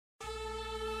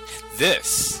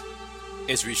This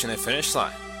is Reaching the Finish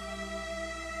Line.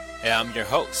 And I'm your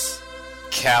host,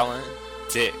 Callan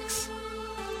Diggs.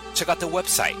 Check out the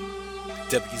website,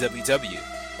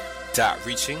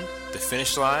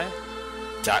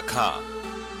 www.reachingthefinishline.com,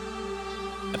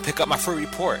 and pick up my free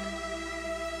report.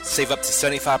 Save up to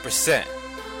 75%.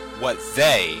 What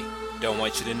they don't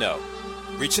want you to know.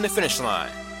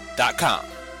 reachingthefinishline.com.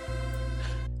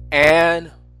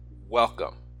 And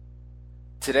welcome.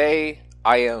 Today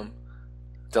I am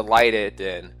delighted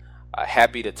and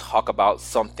happy to talk about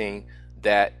something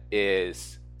that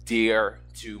is dear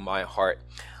to my heart.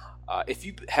 If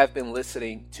you have been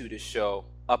listening to the show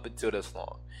up until this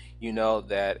long, you know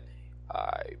that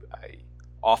I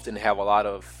often have a lot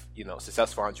of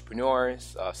successful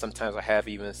entrepreneurs. Sometimes I have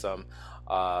even some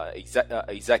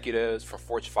executives from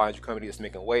Fortune 500 companies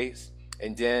making waves,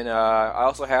 and then I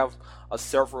also have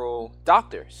several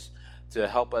doctors to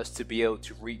help us to be able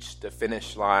to reach the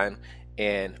finish line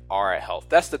in our health.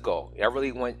 That's the goal. I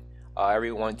really want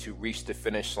everyone to reach the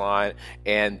finish line,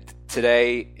 and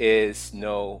today is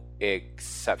no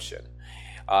exception.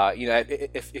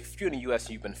 If you're in the U.S.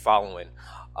 and you've been following,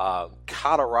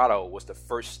 Colorado was the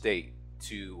first state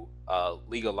to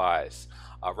legalize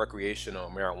recreational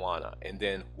marijuana, and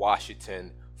then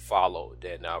Washington followed.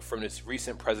 And from this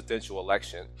recent presidential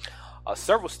election,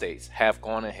 several states have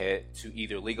gone ahead to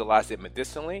either legalize it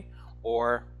medicinally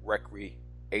or recreationally.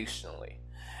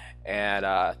 And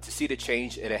to see the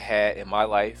change it had in my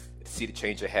life, to see the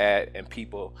change it had in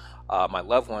people, my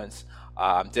loved ones,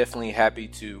 I'm definitely happy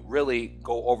to really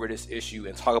go over this issue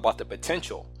and talk about the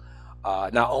potential,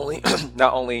 not only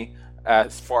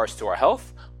as far as to our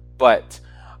health, but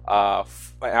an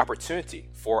opportunity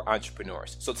for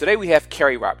entrepreneurs. So today we have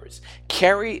Carrie Roberts.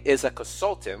 Carrie is a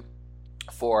consultant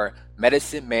for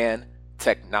Medicine Man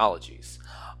Technologies.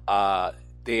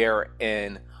 They're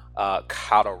in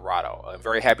Colorado. I'm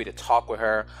very happy to talk with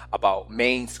her about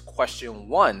Maine's Question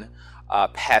 1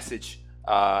 passage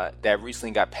that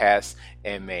recently got passed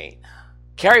in Maine.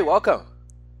 Carrie, welcome.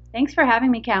 Thanks for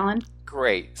having me, Callan.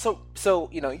 Great. So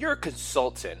you're a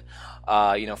consultant,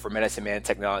 for Medicine Man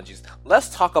Technologies.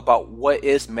 Let's talk about what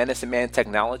is Medicine Man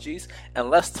Technologies, and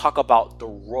let's talk about the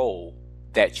role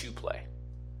that you play.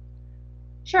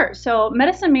 Sure. So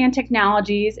Medicine Man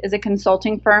Technologies is a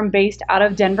consulting firm based out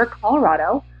of Denver,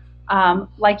 Colorado.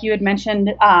 Like you had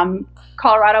mentioned,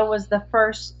 Colorado was the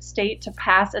first state to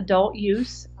pass adult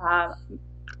use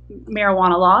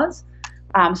marijuana laws.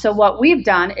 So what we've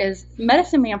done is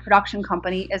Medicine Man Production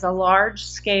Company is a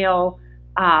large-scale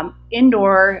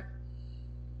indoor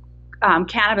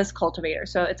cannabis cultivator.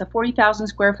 So it's a 40,000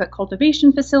 square foot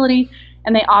cultivation facility,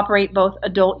 and they operate both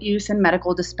adult use and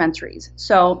medical dispensaries.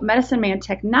 So Medicine Man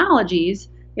Technologies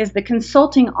is the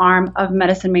consulting arm of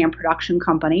Medicine Man Production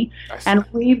Company, and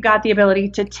we've got the ability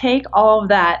to take all of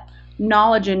that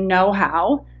knowledge and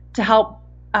know-how to help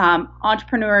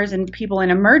entrepreneurs and people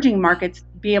in emerging markets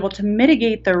be able to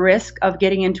mitigate the risk of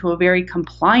getting into a very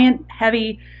compliant,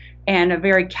 heavy, and a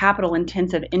very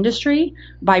capital-intensive industry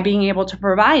by being able to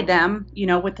provide them,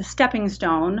 with the stepping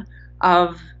stone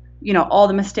of, all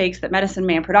the mistakes that Medicine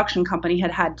Man Production Company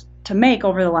had to make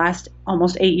over the last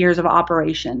almost 8 years of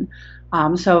operation.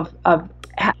 So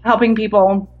helping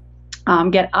people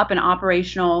get up and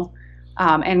operational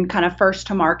and kind of first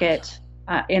to market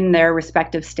in their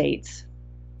respective states.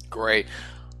 Great.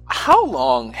 How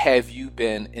long have you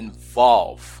been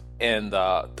involved in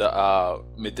the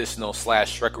medicinal /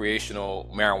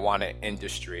 recreational marijuana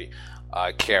industry,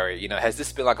 Carrie? Has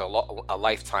this been like a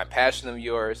lifetime passion of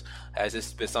yours? Has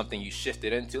this been something you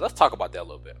shifted into? Let's talk about that a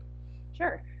little bit.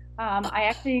 Sure. I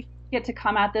actually get to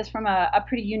come at this from a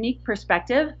pretty unique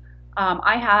perspective.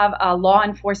 I have a law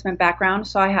enforcement background,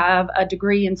 so I have a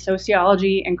degree in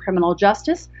sociology and criminal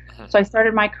justice. Mm-hmm. So I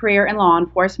started my career in law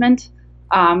enforcement,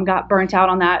 got burnt out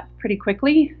on that pretty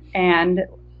quickly, and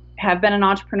have been an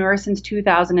entrepreneur since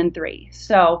 2003.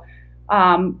 So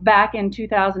back in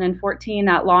 2014,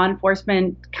 that law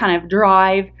enforcement kind of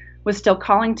drive was still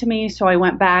calling to me, so I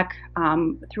went back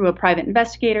through a private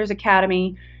investigators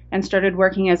academy and started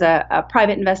working as a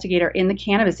private investigator in the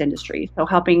cannabis industry, so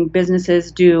helping businesses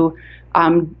do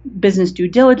business due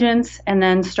diligence, and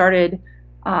then started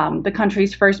the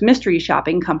country's first mystery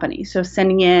shopping company, so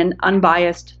sending in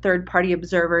unbiased third-party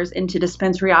observers into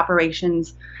dispensary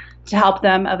operations to help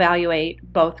them evaluate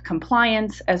both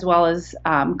compliance as well as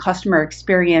customer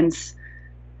experience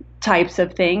types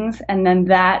of things. And then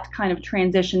that kind of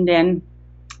transitioned in.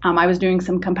 I was doing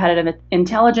some competitive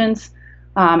intelligence,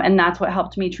 and that's what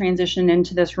helped me transition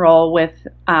into this role with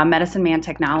Medicine Man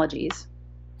Technologies.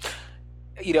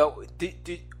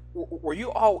 Were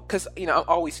you all, because I'm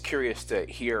always curious to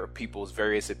hear people's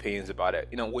various opinions about it.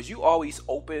 Was you always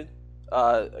open,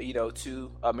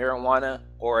 to marijuana,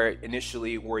 or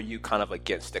initially were you kind of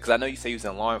against it? Because I know you say you was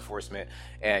in law enforcement,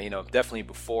 and definitely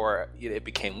before it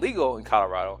became legal in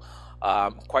Colorado.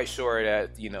 I'm quite sure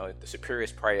that the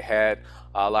superiors probably had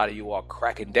a lot of you all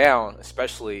cracking down,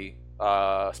 especially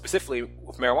specifically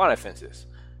with marijuana offenses.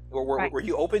 Right. Were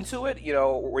you open to it?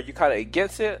 Were you kind of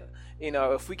against it?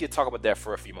 If we could talk about that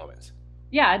for a few moments.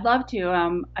 Yeah, I'd love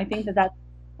to. I think that that's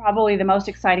probably the most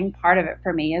exciting part of it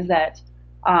for me is that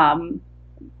um,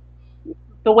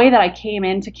 the way that I came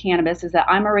into cannabis is that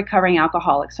I'm a recovering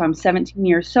alcoholic. So I'm 17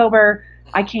 years sober.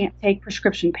 I can't take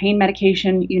prescription pain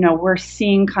medication. We're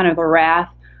seeing kind of the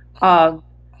wrath of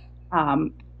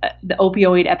um, the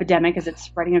opioid epidemic as it's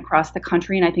spreading across the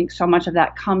country. And I think so much of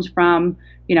that comes from,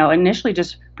 initially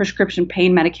just prescription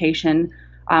pain medication.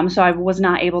 So I was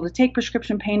not able to take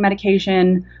prescription pain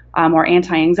medication or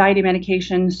anti-anxiety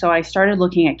medication. So I started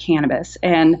looking at cannabis,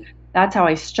 and that's how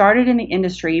I started in the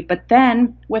industry. But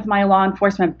then with my law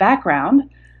enforcement background,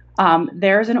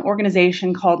 there's an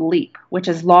organization called LEAP, which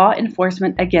is Law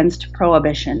Enforcement Against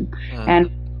Prohibition.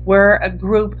 And we're a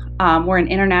group, we're an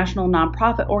international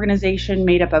nonprofit organization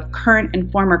made up of current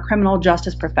and former criminal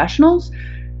justice professionals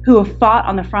who have fought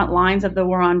on the front lines of the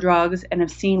war on drugs and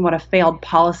have seen what a failed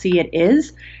policy it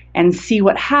is, and see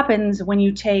what happens when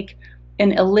you take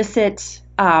an illicit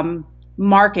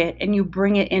market and you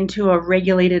bring it into a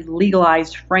regulated,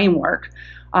 legalized framework.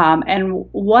 And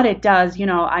what it does,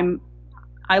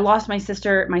 I lost my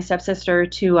stepsister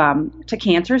to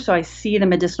cancer, so I see the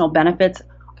medicinal benefits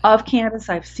of cannabis.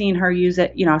 I've seen her use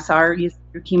it, I saw her use it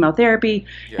through chemotherapy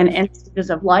and end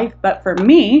stages of life. But for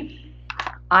me,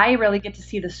 I really get to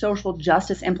see the social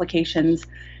justice implications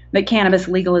that cannabis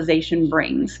legalization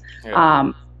brings.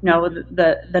 Yeah.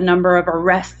 The number of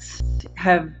arrests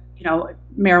have,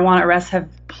 marijuana arrests have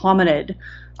plummeted,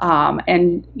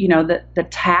 and the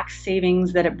tax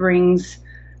savings that it brings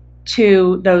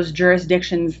to those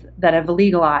jurisdictions that have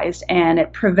legalized, and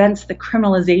it prevents the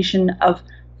criminalization of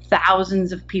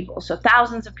thousands of people. So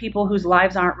thousands of people whose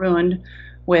lives aren't ruined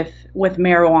with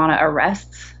marijuana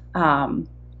arrests.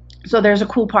 So there's a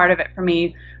cool part of it for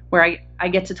me where I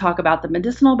get to talk about the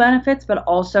medicinal benefits, but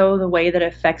also the way that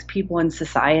it affects people in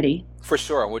society. For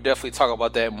sure. We'll definitely talk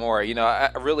about that more.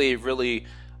 I really, really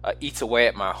eats away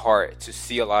at my heart to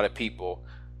see a lot of people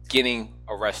getting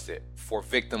arrested for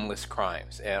victimless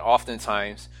crimes. And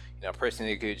oftentimes, a person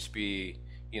that could just be,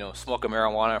 smoking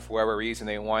marijuana for whatever reason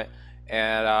they want.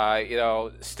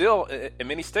 And, still in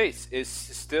many states, it's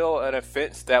still an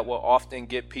offense that will often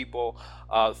get people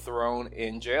thrown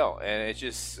in jail. And it's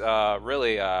just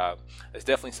really, it's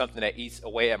definitely something that eats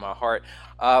away at my heart.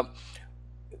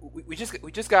 We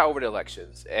just got over the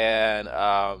elections, and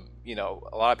a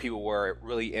lot of people were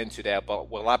really into that. But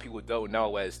what a lot of people don't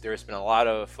know is there's been a lot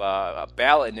of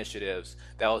ballot initiatives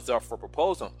that was up for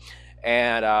proposal,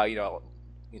 and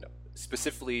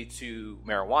specifically to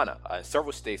marijuana.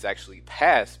 Several states actually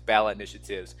passed ballot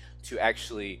initiatives to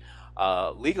actually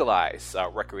legalize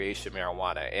recreation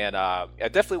marijuana. And I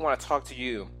definitely want to talk to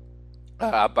you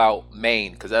about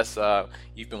Maine, because that's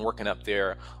you've been working up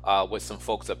there with some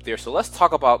folks up there. So let's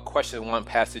talk about Question 1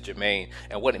 passage of Maine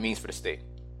and what it means for the state.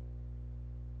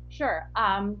 Sure.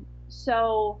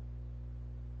 So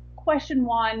Question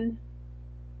 1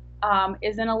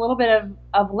 is in a little bit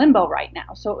of limbo right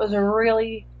now. So it was a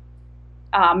really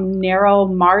narrow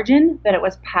margin that it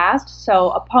was passed.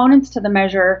 So opponents to the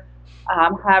measure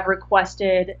have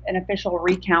requested an official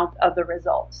recount of the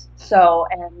results. So,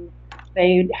 and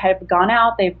they have gone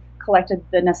out, they've collected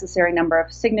the necessary number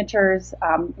of signatures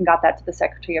and got that to the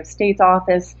Secretary of State's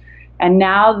office. And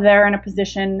now they're in a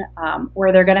position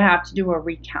where they're going to have to do a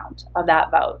recount of that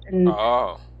vote. And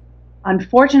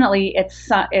unfortunately, it's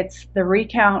the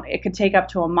recount. It could take up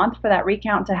to a month for that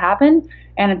recount to happen,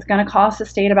 and it's going to cost the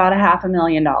state about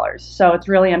 $500,000. So it's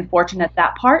really unfortunate,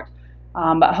 that part,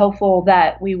 but hopeful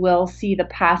that we will see the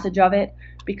passage of it,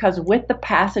 because with the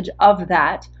passage of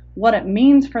that, what it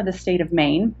means for the state of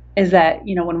Maine is that,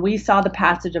 when we saw the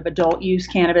passage of adult use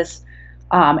cannabis,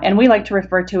 and we like to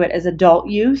refer to it as adult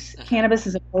use cannabis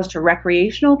as opposed to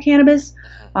recreational cannabis,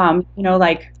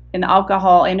 like in the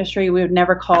alcohol industry, we would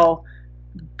never call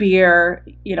beer,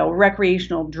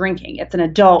 recreational drinking. It's an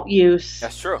adult use.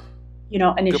 That's true.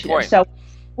 Initiative. So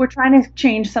we're trying to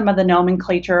change some of the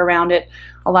nomenclature around it.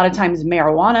 A lot of times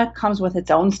marijuana comes with its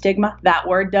own stigma. That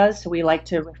word does. So we like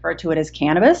to refer to it as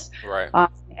cannabis. Right.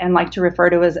 And like to refer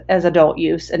to it as adult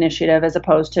use initiative as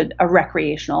opposed to a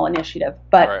recreational initiative.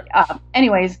 But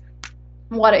anyways,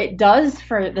 what it does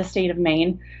for the state of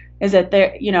Maine is that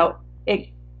there, it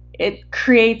it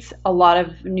creates a lot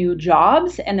of new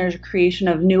jobs, and there's a creation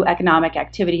of new economic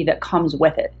activity that comes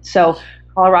with it. So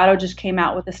Colorado just came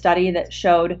out with a study that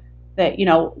showed that,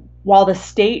 while the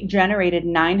state generated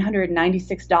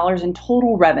 $996 in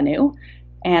total revenue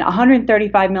and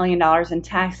 $135 million in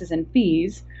taxes and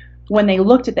fees, when they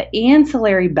looked at the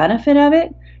ancillary benefit of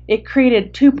it, it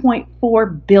created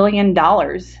 $2.4 billion,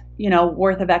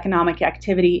 worth of economic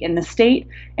activity in the state,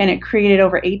 and it created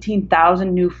over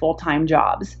 18,000 new full-time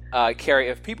jobs. Carrie,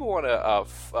 if people want to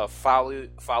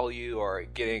follow you or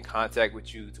get in contact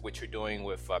with you, what you're doing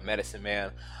with Medicine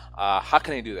Man, how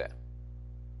can they do that?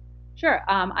 Sure.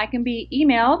 I can be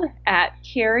emailed at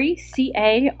Carrie,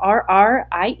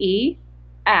 Carrie,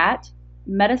 at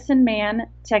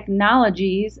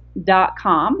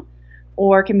medicinemantechnologies.com,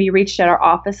 or can be reached at our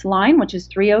office line, which is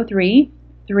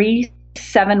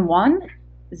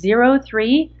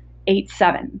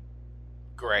 303-371-0387.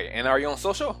 Great. And are you on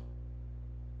social?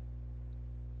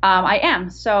 I am.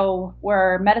 So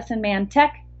we're Medicine Man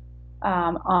Tech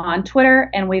on Twitter,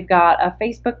 and we've got a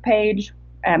Facebook page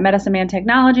at Medicine Man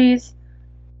Technologies.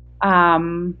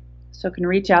 So can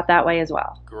reach out that way as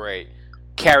well. Great.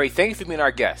 Carrie, thank you for being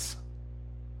our guest.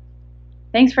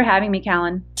 Thanks for having me,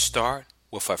 Callan. Start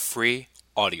with a free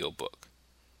audiobook.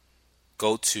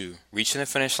 Go to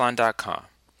reachingthefinishline.com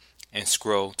and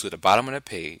scroll to the bottom of the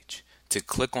page to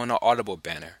click on the Audible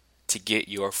banner to get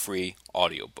your free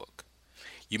audiobook.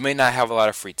 You may not have a lot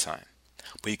of free time,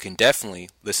 but you can definitely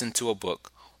listen to a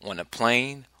book on a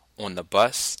plane, on the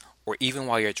bus, or even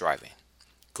while you're driving.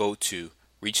 Go to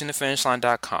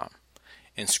reachingthefinishline.com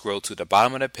and scroll to the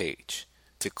bottom of the page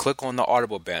to click on the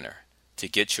Audible banner to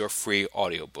get your free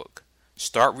audiobook.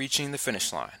 Start reaching the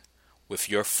finish line with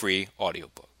your free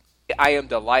audiobook. I am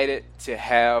delighted to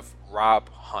have Rob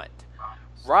Hunt.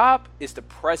 Rob is the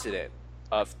president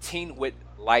of TeenWit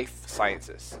Life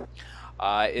Sciences.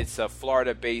 It's a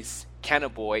Florida-based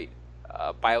cannabinoid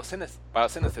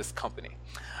biosynthesis company.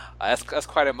 That's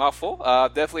quite a mouthful.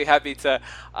 Definitely happy to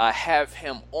have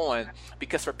him on,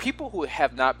 because for people who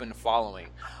have not been following,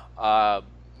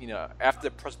 after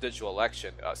the presidential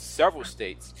election, several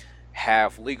states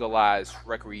have legalized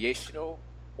recreational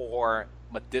or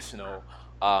medicinal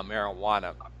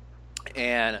marijuana.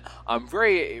 And I'm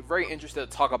very, very interested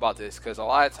to talk about this, because a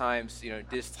lot of times,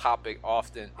 this topic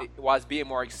often, while it's being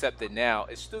more accepted now,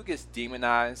 it still gets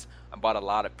demonized about a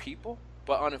lot of people.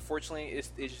 But unfortunately, it's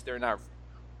just they're not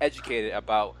educated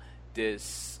about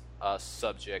this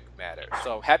subject matter.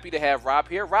 So happy to have Rob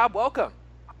here. Rob, welcome.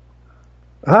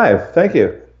 Hi, thank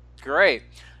you. Great.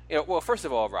 Well, first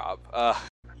of all, Rob,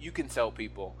 you can tell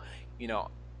people,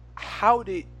 how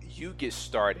did you get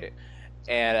started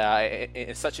and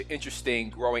in such an interesting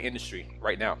growing industry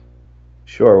right now?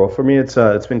 Sure. Well, for me, it's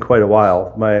been quite a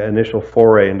while. My initial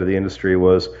foray into the industry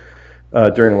was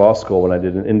during law school, when I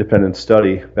did an independent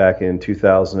study back in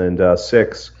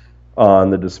 2006 on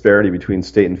the disparity between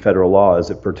state and federal law as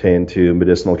it pertained to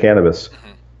medicinal cannabis.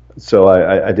 Mm-hmm. So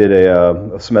I did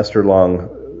a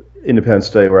semester-long independent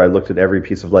study where I looked at every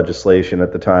piece of legislation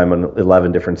at the time in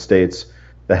 11 different states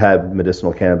that had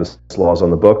medicinal cannabis laws on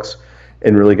the books,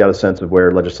 and really got a sense of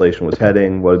where legislation was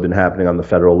heading, what had been happening on the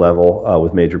federal level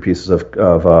with major pieces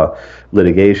of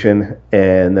litigation,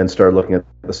 and then started looking at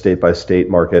the state-by-state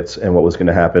markets and what was going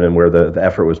to happen and where the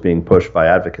effort was being pushed by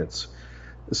advocates.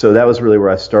 So that was really where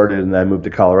I started, and I moved to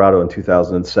Colorado in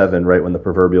 2007, right when the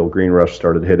proverbial green rush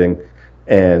started hitting,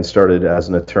 and started as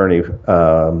an attorney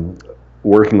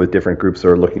working with different groups that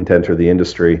are looking to enter the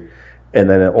industry, and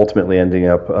then ultimately ending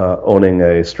up owning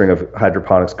a string of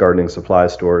hydroponics gardening supply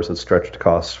stores that stretched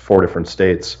across 4 different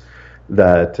states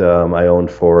that I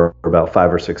owned for about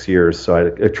 5 or 6 years. So I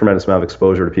had a tremendous amount of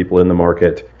exposure to people in the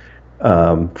market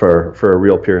for a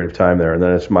real period of time there. And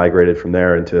then it's migrated from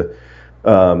there into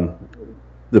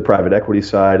the private equity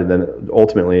side, and then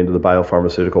ultimately into the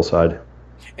biopharmaceutical side.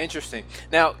 Interesting.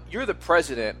 Now, you're the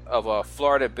president of a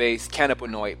Florida-based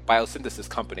cannabinoid biosynthesis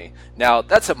company. Now,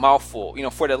 that's a mouthful.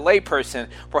 For the layperson,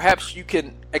 perhaps you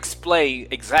can explain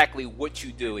exactly what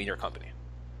you do in your company.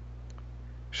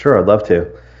 Sure, I'd love to.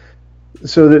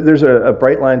 So there's a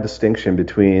bright line distinction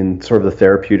between sort of the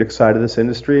therapeutic side of this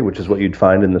industry, which is what you'd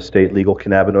find in the state legal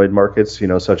cannabinoid markets,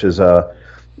 such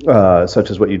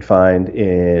as what you'd find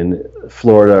in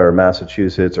Florida or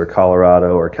Massachusetts or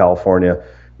Colorado or California,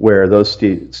 where those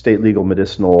state legal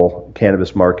medicinal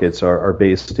cannabis markets are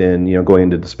based in, going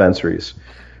into dispensaries.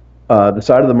 The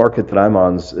side of the market that I'm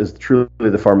on is truly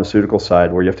the pharmaceutical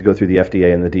side, where you have to go through the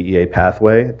FDA and the DEA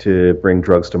pathway to bring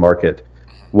drugs to market.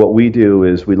 What we do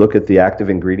is we look at the active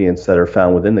ingredients that are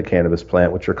found within the cannabis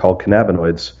plant, which are called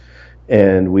cannabinoids,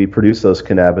 and we produce those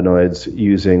cannabinoids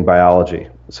using biology.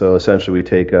 So essentially, we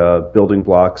take building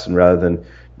blocks, and rather than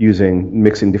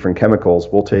mixing different chemicals,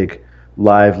 we'll take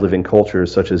live living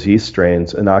cultures such as yeast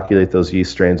strains, inoculate those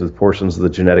yeast strains with portions of the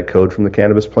genetic code from the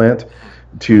cannabis plant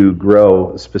to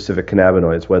grow specific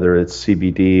cannabinoids, whether it's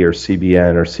CBD or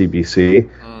CBN or CBC,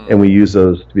 and we use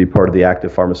those to be part of the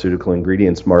active pharmaceutical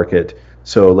ingredients market.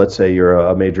 So let's say you're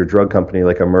a major drug company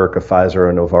like a Merck, a Pfizer, or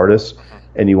a Novartis,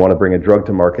 and you want to bring a drug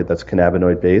to market that's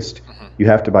cannabinoid based, you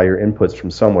have to buy your inputs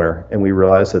from somewhere. And we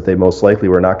realized that they most likely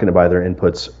were not going to buy their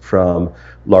inputs from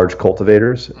large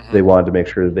cultivators. They wanted to make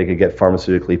sure that they could get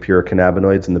pharmaceutically pure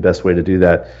cannabinoids, and the best way to do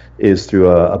that is through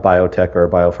a biotech or a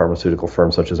biopharmaceutical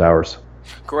firm such as ours.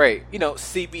 Great.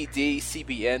 CBD,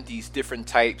 CBN, these different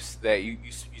types that you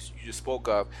just spoke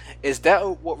of, is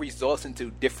that what results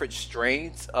into different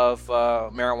strains of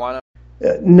marijuana?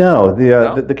 No,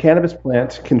 the cannabis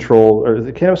plant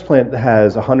the cannabis plant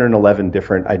has 111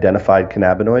 different identified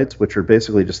cannabinoids, which are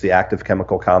basically just the active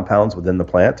chemical compounds within the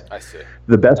plant. I see.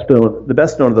 The best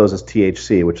known of those is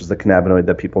THC, which is the cannabinoid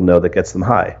that people know that gets them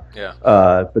high. Yeah.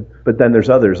 But then there's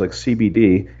others, like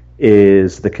CBD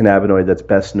is the cannabinoid that's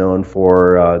best known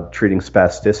for treating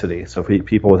spasticity. So for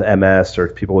people with MS or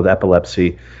people with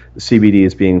epilepsy, CBD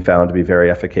is being found to be very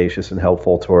efficacious and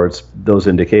helpful towards those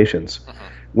indications.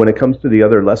 When it comes to the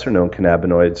other lesser-known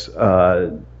cannabinoids,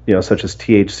 such as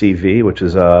THCV, which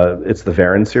is it's the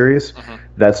Varin series,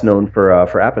 that's known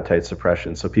for appetite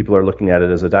suppression. So people are looking at it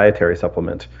as a dietary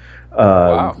supplement.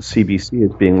 Wow. CBC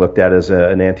is being looked at as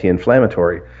an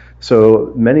anti-inflammatory.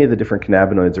 So many of the different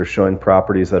cannabinoids are showing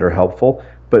properties that are helpful,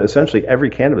 but essentially every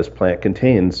cannabis plant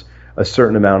contains a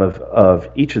certain amount of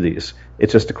each of these.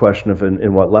 It's just a question of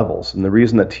in what levels. And the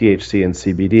reason that THC and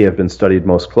CBD have been studied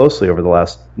most closely over the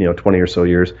last 20 or so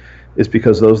years is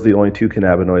because those are the only two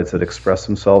cannabinoids that express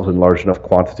themselves in large enough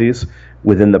quantities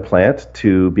within the plant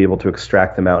to be able to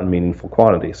extract them out in meaningful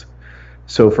quantities.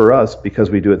 So for us, because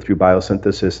we do it through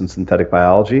biosynthesis and synthetic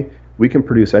biology, we can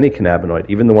produce any cannabinoid,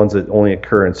 even the ones that only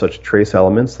occur in such trace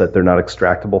elements that they're not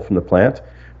extractable from the plant.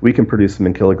 We can produce them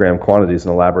in kilogram quantities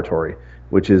in a laboratory,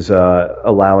 which is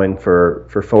allowing for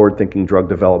forward-thinking drug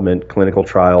development, clinical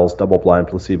trials, double-blind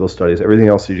placebo studies, everything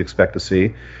else you'd expect to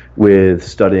see with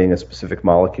studying a specific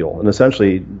molecule. And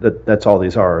essentially, that's all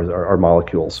these are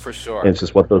molecules. For sure. And it's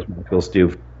just what those molecules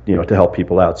do, to help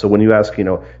people out. So when you ask,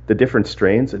 the different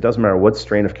strains, it doesn't matter what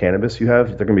strain of cannabis you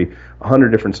have. There can be 100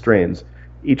 different strains.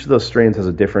 Each of those strains has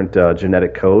a different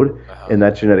genetic code, and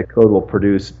that genetic code will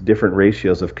produce different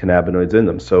ratios of cannabinoids in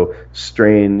them. So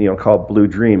strain, called Blue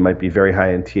Dream might be very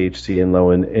high in THC and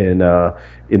low in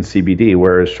CBD,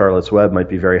 whereas Charlotte's Web might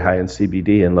be very high in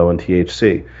CBD and low in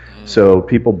THC. So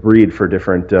people breed for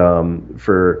different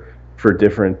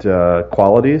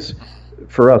qualities.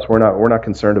 For us, we're not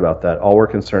concerned about that. All we're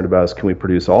concerned about is, can we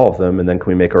produce all of them, and then can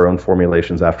we make our own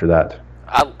formulations after that?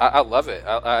 I love it.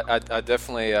 I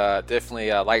definitely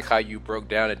like how you broke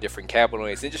down the different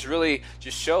cannabinoids. It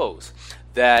just shows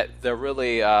that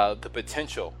the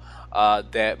potential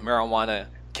that marijuana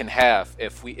can have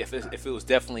if it was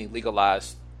definitely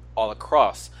legalized all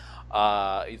across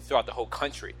throughout the whole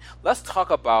country. Let's talk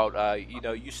about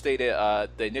you stated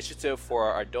the initiative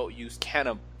for adult use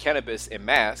cannabis in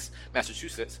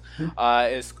Massachusetts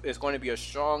is going to be a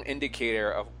strong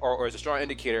indicator is a strong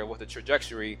indicator of what the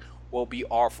trajectory will be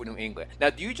all for New England.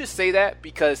 Now, do you just say that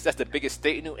because that's the biggest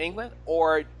state in New England,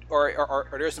 or are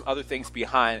there some other things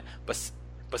behind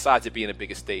besides it being the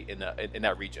biggest state in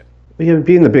that region? Yeah,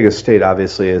 being the biggest state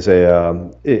obviously is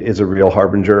a real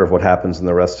harbinger of what happens in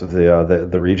the rest of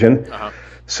the region.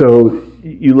 So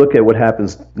you look at what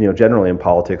happens, generally in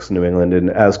politics in New England, and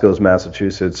as goes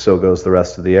Massachusetts, so goes the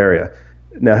rest of the area.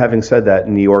 Now, having said that,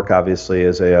 New York obviously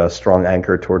is a strong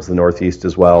anchor towards the Northeast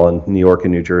as well, and New York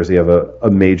and New Jersey have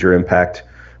a major impact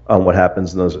on what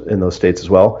happens in those states as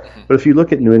well. But if you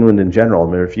look at New England in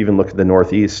general, if you even look at the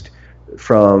Northeast,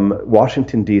 from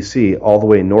Washington, D.C. all the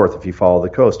way north, if you follow the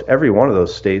coast, every one of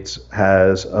those states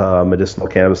has medicinal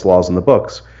cannabis laws in the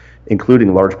books,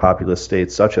 including large populous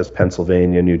states such as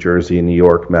Pennsylvania, New Jersey, New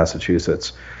York,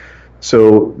 Massachusetts.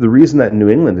 So the reason that in New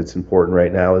England it's important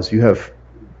right now is you have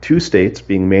two states,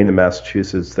 being Maine and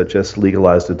Massachusetts, that just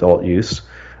legalized adult use,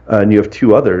 and you have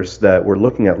two others that were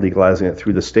looking at legalizing it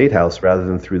through the State House rather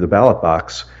than through the ballot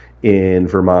box in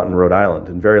Vermont and Rhode Island.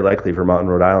 And very likely Vermont and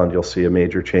Rhode Island, you'll see a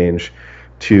major change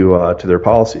to their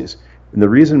policies. And the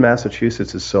reason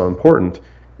Massachusetts is so important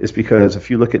is because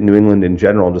if you look at New England in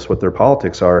general and just what their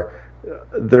politics are,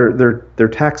 they're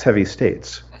tax-heavy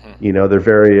states. They're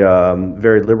very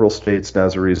liberal states, and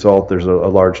as a result, there's a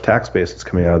large tax base that's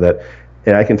coming out of that.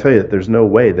 And I can tell you that there's no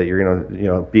way that you're going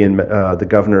to, be in the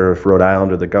governor of Rhode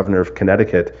Island or the governor of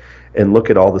Connecticut and look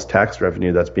at all this tax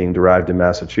revenue that's being derived in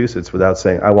Massachusetts without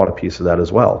saying, I want a piece of that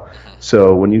as well.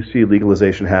 So when you see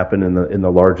legalization happen in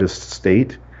the largest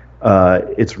state,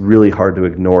 it's really hard to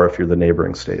ignore if you're the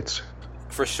neighboring states.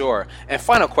 For sure. And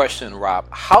final question, Rob,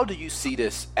 how do you see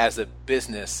this as a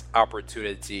business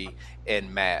opportunity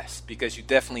in Mass? Because you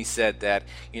definitely said that,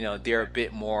 they're a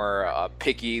bit more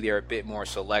picky, they're a bit more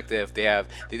selective. They're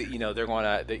going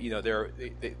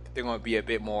to be a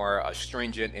bit more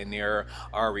stringent in their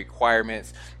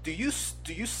requirements. Do you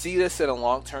see this in a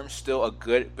long term still a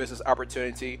good business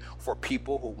opportunity for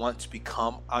people who want to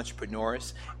become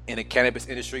entrepreneurs in the cannabis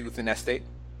industry within that state?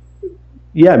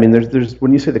 Yeah, I mean, there's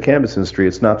when you say the cannabis industry,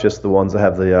 it's not just the ones that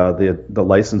have the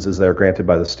licenses that are granted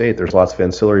by the state. There's lots of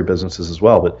ancillary businesses as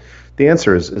well. But the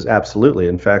answer is absolutely.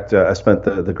 In fact, I spent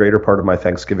the greater part of my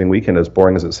Thanksgiving weekend, as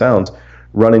boring as it sounds,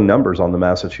 running numbers on the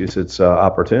Massachusetts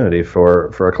opportunity for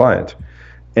a client.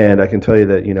 And I can tell you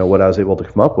that what I was able to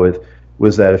come up with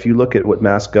was that if you look at what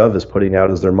MassGov is putting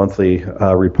out as their monthly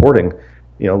reporting.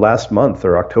 Last month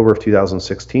or October of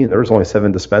 2016, there was only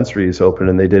 7 dispensaries open,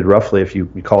 and they did roughly, if you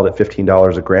called it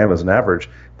 $15 a gram as an average,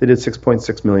 they did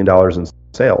 $6.6 million in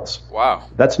sales. Wow.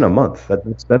 That's in a month.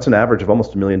 That's an average of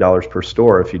almost $1 million per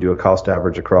store if you do a cost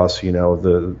average across,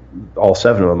 all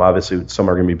 7 of them. Obviously, some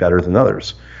are going to be better than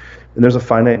others. And there's a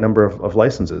finite number of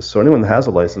licenses. So anyone that has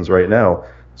a license right now,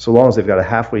 so long as they've got a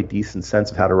halfway decent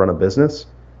sense of how to run a business,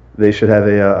 they should have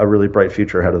a really bright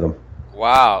future ahead of them.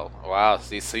 Wow.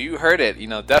 See, so you heard it.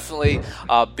 Definitely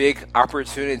a big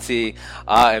opportunity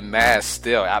in Mass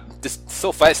still. I'm just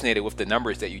so fascinated with the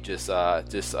numbers that you just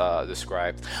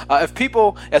described. If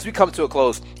people, as we come to a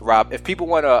close, Rob, if people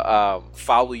want to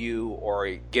follow you or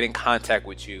get in contact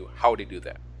with you, how would they do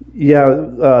that? Yeah,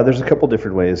 there's a couple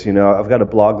different ways. I've got a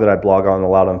blog that I blog on a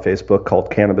lot on Facebook called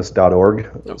cannabis.org.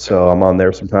 Okay. So I'm on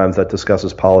there sometimes. That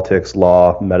discusses politics,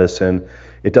 law, medicine.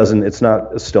 It's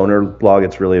not a stoner blog.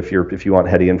 It's really if you want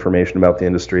heady information about the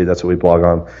industry, that's what we blog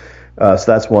on. So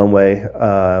that's one way.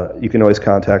 You can always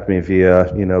contact me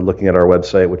via, looking at our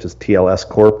website, which is TLS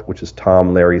Corp, which is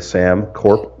Tom, Larry, Sam,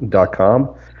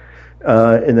 Corp.com.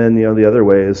 And then, the other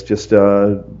way is just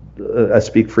I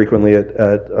speak frequently at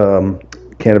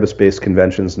cannabis-based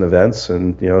conventions and events,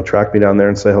 and, track me down there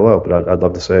and say hello. But I'd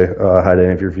love to say hi to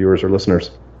any of your viewers or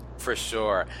listeners. For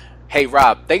sure. Hey,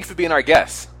 Rob, thank you for being our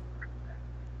guest.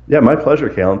 Yeah, my pleasure,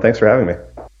 Kalen. Thanks for having me.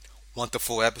 Want the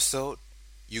full episode?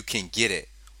 You can get it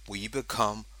when you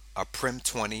become a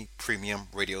Prim20 Premium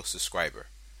Radio subscriber.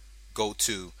 Go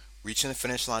to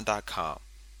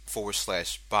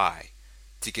reachingthefinishline.com/buy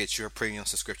to get your premium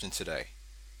subscription today.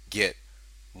 Get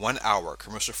 1 hour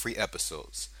commercial-free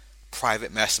episodes,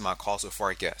 private mastermind calls with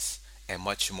our guests, and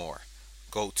much more.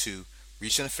 Go to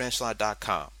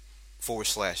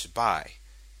reachingthefinishline.com/buy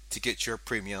to get your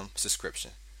premium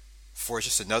subscription. For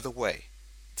just another way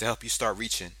to help you start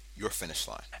reaching your finish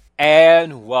line.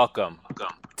 And welcome.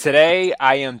 Today,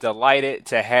 I am delighted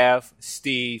to have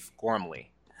Steve Gormley.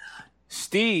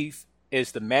 Steve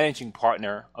is the managing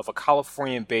partner of a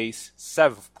California-based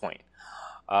 7th Point.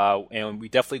 And we're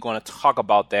definitely going to talk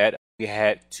about that. We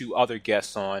had 2 other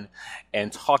guests on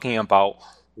and talking about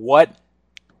what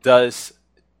does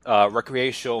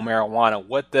recreational marijuana,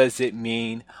 what does it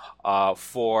mean what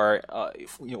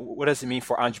does it mean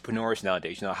for entrepreneurs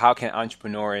nowadays? How can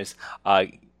entrepreneurs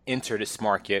enter this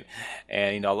market?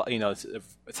 And it's a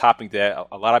topic that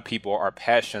a lot of people are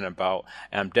passionate about.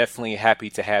 And I'm definitely happy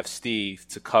to have Steve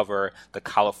to cover the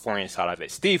California side of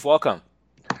it. Steve, welcome.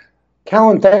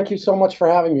 Callan, thank you so much for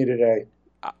having me today.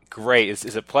 Great,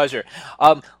 it's a pleasure.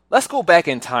 Let's go back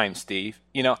in time, Steve.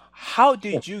 How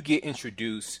did you get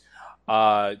introduced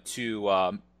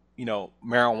to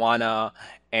marijuana?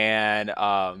 And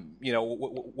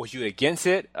was you against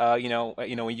it?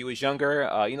 When you was younger.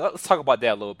 Let's talk about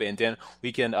that a little bit, and then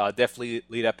we can definitely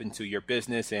lead up into your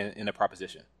business and the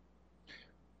proposition.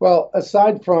 Well,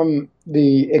 aside from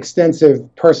the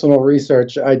extensive personal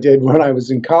research I did when I was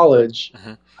in college,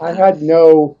 I had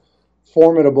no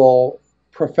formidable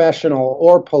professional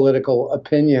or political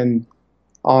opinion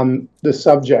on the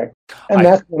subject, and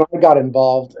that's when I got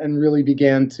involved and really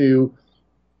began to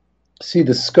see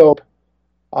the scope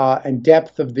and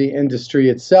depth of the industry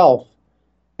itself.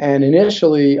 And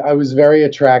initially, I was very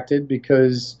attracted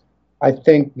because I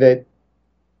think that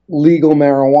legal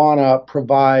marijuana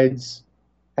provides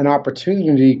an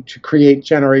opportunity to create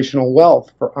generational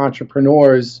wealth for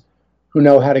entrepreneurs who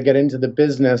know how to get into the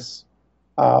business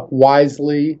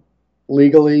wisely,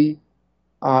 legally,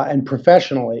 and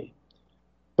professionally.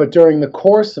 But during the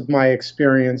course of my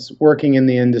experience working in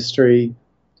the industry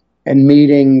and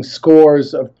meeting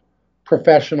scores of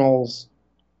professionals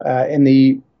in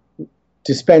the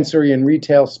dispensary and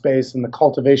retail space and the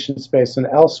cultivation space and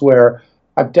elsewhere,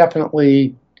 I've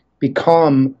definitely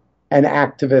become an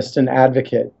activist and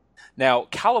advocate. Now,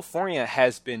 California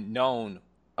has been known,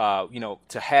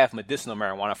 to have medicinal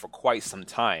marijuana for quite some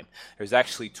time. There's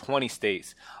actually 20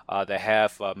 states that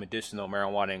have medicinal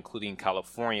marijuana, including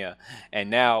California, and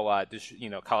now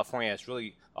California has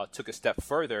really took a step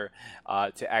further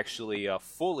to actually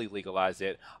fully legalize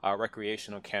it,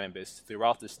 recreational cannabis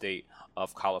throughout the state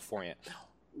of California.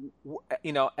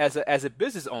 As a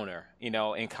business owner,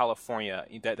 in California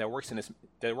that works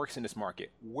in this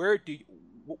market, what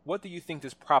do you think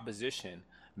this proposition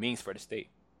means for the state?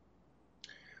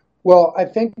 Well, I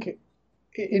think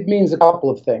it means a couple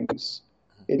of things.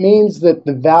 It means that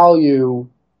the value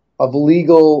of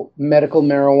legal medical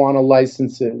marijuana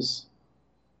licenses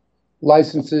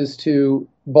to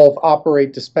both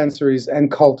operate dispensaries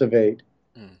and cultivate,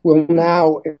 will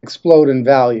now explode in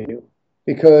value,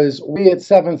 because we at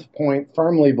Seventh Point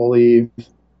firmly believe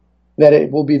that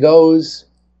it will be those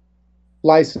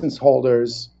license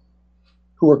holders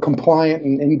who are compliant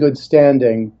and in good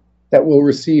standing that will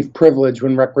receive privilege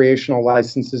when recreational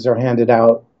licenses are handed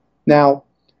out. Now,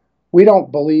 we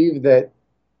don't believe that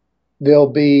there'll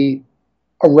be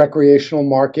a recreational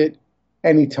market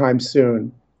anytime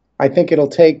soon. I think it'll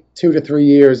take 2 to 3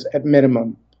 years at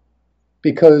minimum,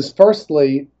 because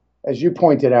firstly, as you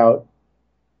pointed out,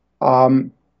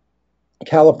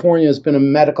 California has been a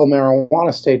medical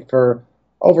marijuana state for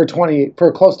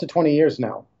close to 20 years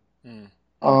now.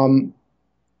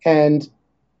 And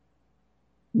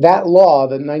that law,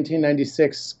 the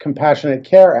 1996 Compassionate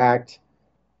Care Act,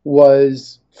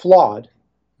 was flawed.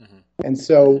 And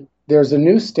so there's a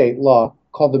new state law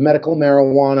called the Medical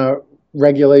Marijuana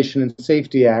Regulation and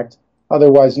Safety Act,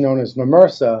 otherwise known as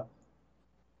MMRSA,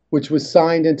 which was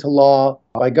signed into law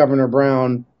by Governor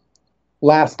Brown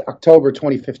last October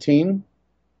 2015.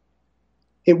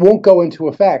 It won't go into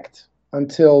effect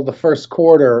until the first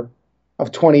quarter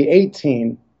of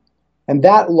 2018. And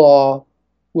that law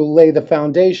will lay the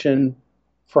foundation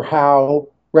for how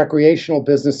recreational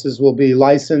businesses will be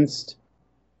licensed,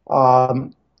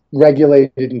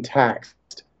 regulated, and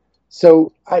taxed.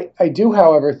 So I do,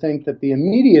 however, think that the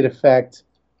immediate effect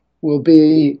will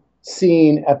be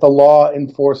seen at the law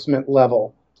enforcement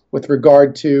level with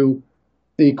regard to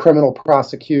the criminal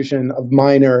prosecution of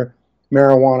minor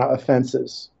marijuana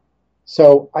offenses.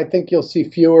 So I think you'll see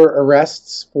fewer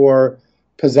arrests for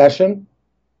possession.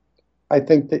 I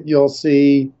think that you'll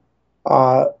see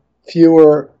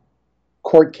fewer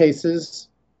court cases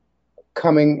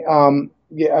coming,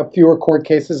 fewer court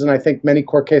cases, and I think many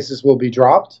court cases will be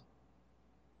dropped.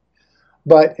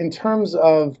 But in terms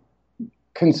of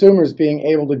consumers being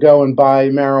able to go and buy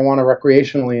marijuana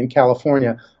recreationally in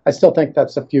California, I still think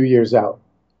that's a few years out.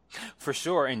 For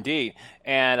sure, indeed.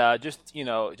 And just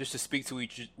to speak to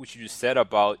what you just said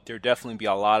about there definitely be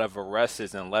a lot of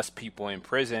arrests and less people in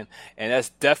prison, and that's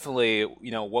definitely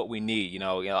what we need.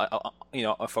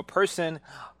 If a person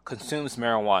consumes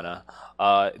marijuana,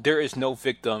 there is no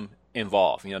victim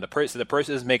involved. The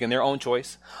person is making their own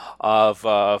choice of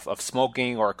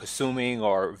smoking or consuming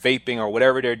or vaping or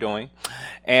whatever they're doing,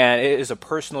 and it is a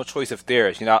personal choice of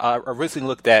theirs. I recently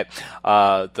looked at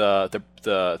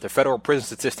the federal prison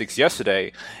statistics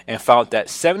yesterday and found that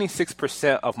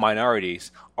 76% of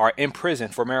minorities are in prison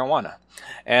for marijuana,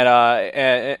 and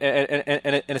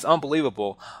it's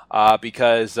unbelievable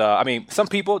because some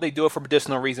people, they do it for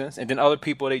medicinal reasons, and then other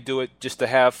people, they do it just to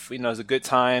have as a good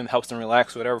time, helps them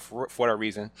relax, whatever for whatever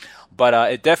reason. But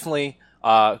it definitely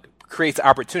creates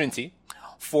opportunity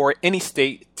for any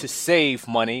state to save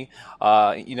money,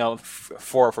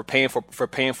 for paying for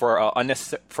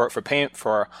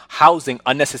housing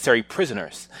unnecessary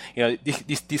prisoners.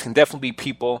 These can definitely be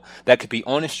people that could be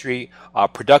on the street,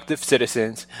 productive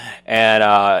citizens, and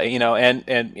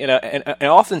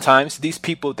oftentimes these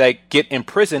people that get in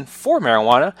prison for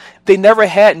marijuana, they never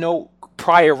had no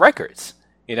prior records.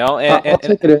 I'll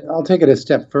take it a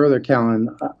step further,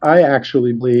 Callan. I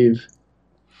actually believe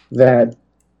that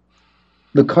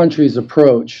the country's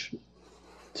approach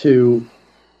to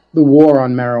the war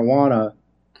on marijuana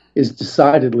is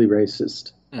decidedly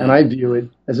racist. And I view it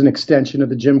as an extension of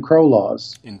the Jim Crow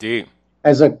laws. Indeed.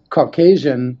 As a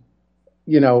Caucasian,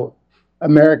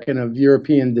 American of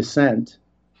European descent,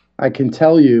 I can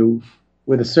tell you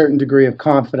with a certain degree of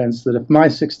confidence that if my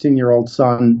 16-year-old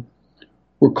son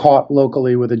were caught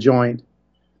locally with a joint,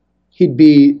 he'd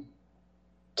be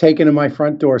taken to my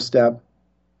front doorstep.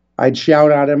 I'd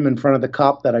shout at him in front of the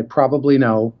cop that I probably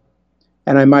know,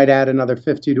 and I might add another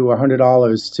 $50 to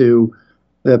 $100 to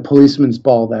the policeman's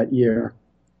ball that year,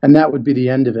 and that would be the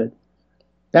end of it.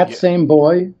 That same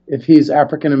boy, if he's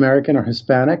African American or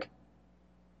Hispanic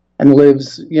and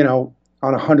lives, on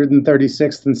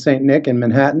 136th and St. Nick in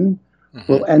Manhattan,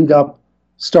 will end up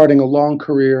starting a long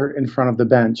career in front of the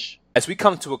bench. As we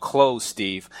come to a close,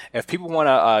 Steve, if people want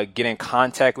to get in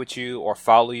contact with you or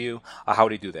follow you, how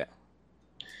do they do that?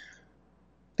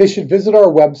 They should visit our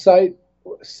website,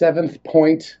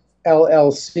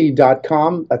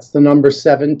 seventhpointllc.com. That's the number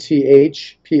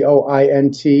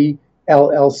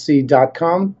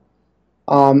 7thpointllc.com.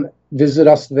 Visit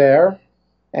us there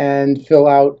and fill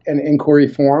out an inquiry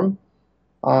form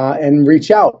and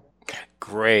reach out.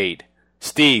 Great.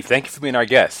 Steve, thank you for being our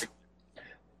guest.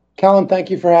 Callan, thank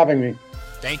you for having me.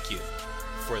 Thank you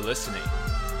for listening.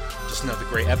 Just another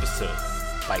great episode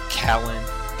by Callan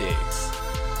Diggs,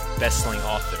 best-selling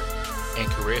author and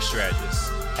career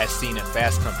strategist as seen in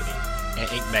Fast Company and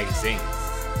Inc. magazine.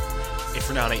 If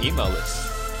you're not on an email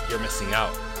list, you're missing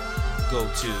out. Go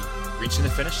to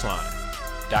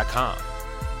reachingthefinishline.com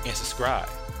and subscribe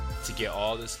to get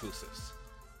all the exclusives.